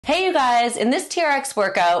Hey you guys, in this TRX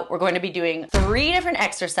workout, we're going to be doing 3 different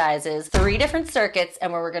exercises, 3 different circuits,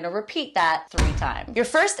 and we're going to repeat that 3 times. Your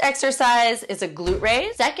first exercise is a glute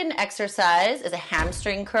raise, second exercise is a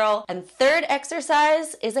hamstring curl, and third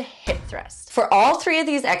exercise is a hip thrust. For all 3 of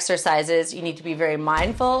these exercises, you need to be very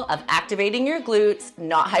mindful of activating your glutes,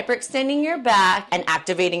 not hyperextending your back, and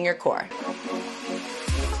activating your core.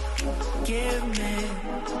 Give me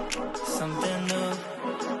something new,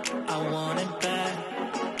 I want it back.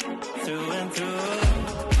 Through and through,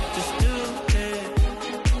 just do it,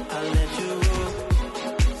 I'll let you rule.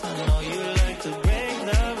 I know you like to break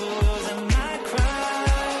the rules, and my cry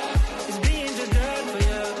is being too good for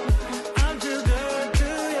you. I'm too good to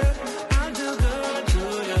you, I'm too good to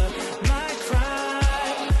you. My cry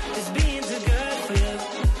is being too good for you.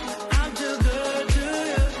 I'm too good to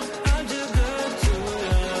you, I'm too good to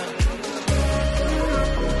you.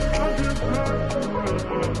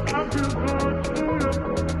 I'm too good.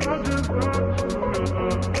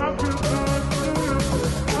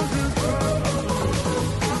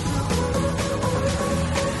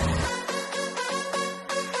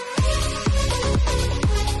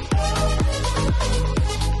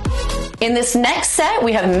 In this next set,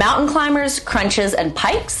 we have mountain climbers, crunches, and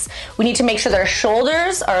pikes. We need to make sure that our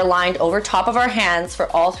shoulders are aligned over top of our hands for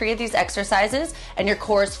all 3 of these exercises, and your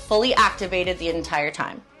core is fully activated the entire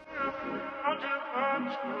time.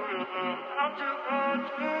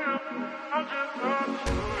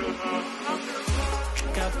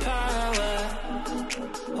 Got power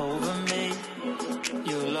over me,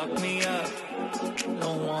 you lock me up,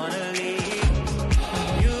 don't wanna leave.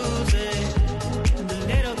 Music, the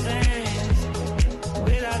little things,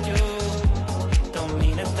 without you, don't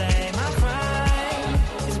mean a thing. My pride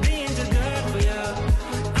is being too good for you.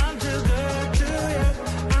 I'm too good to you,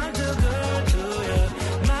 I'm too good to you.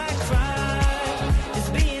 My pride is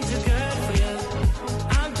being too good for you.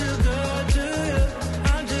 I'm too good to you,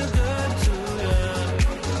 I'm too good to you.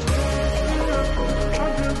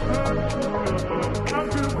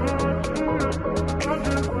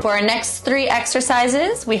 For our next 3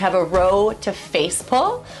 exercises, we have a row to face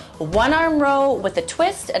pull, a 1-arm row with a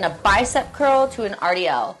twist, and a bicep curl to an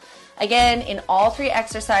RDL. Again, in all 3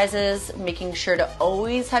 exercises, making sure to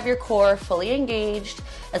always have your core fully engaged.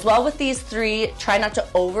 As well with these 3, try not to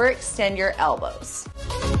overextend your elbows.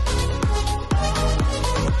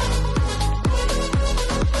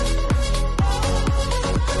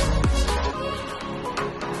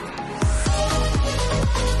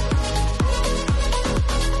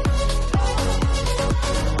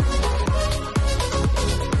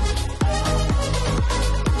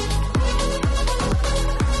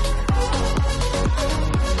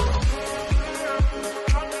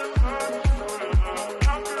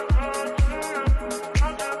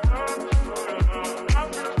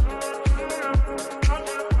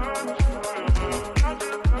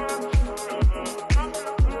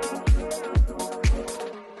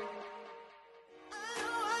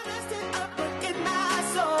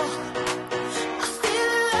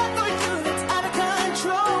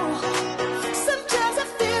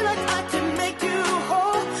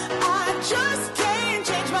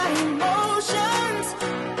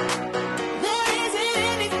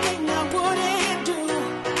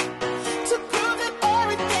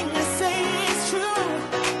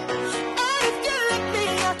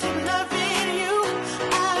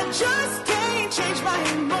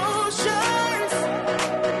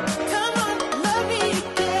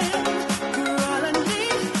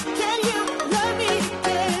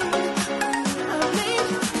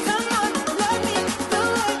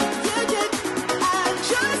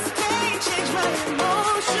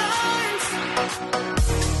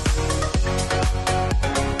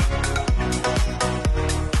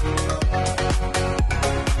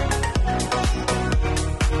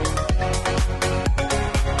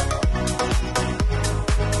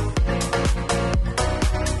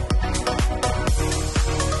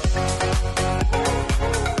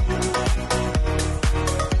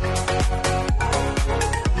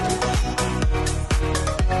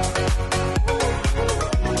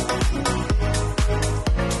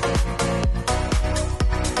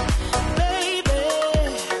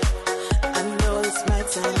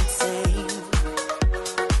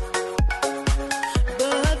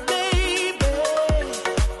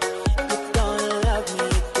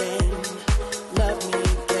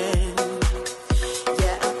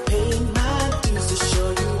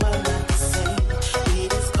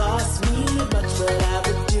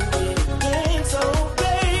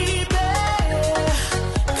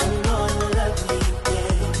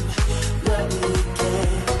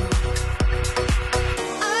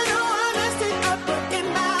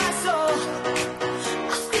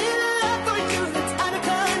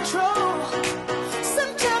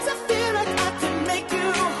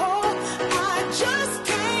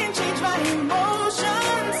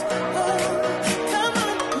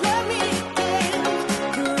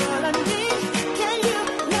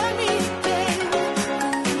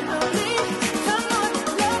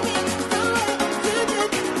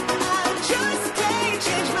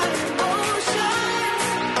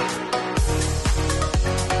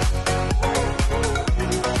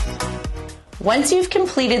 Once you've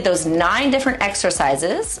completed those 9 different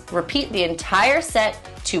exercises, repeat the entire set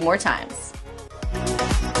 2 more times.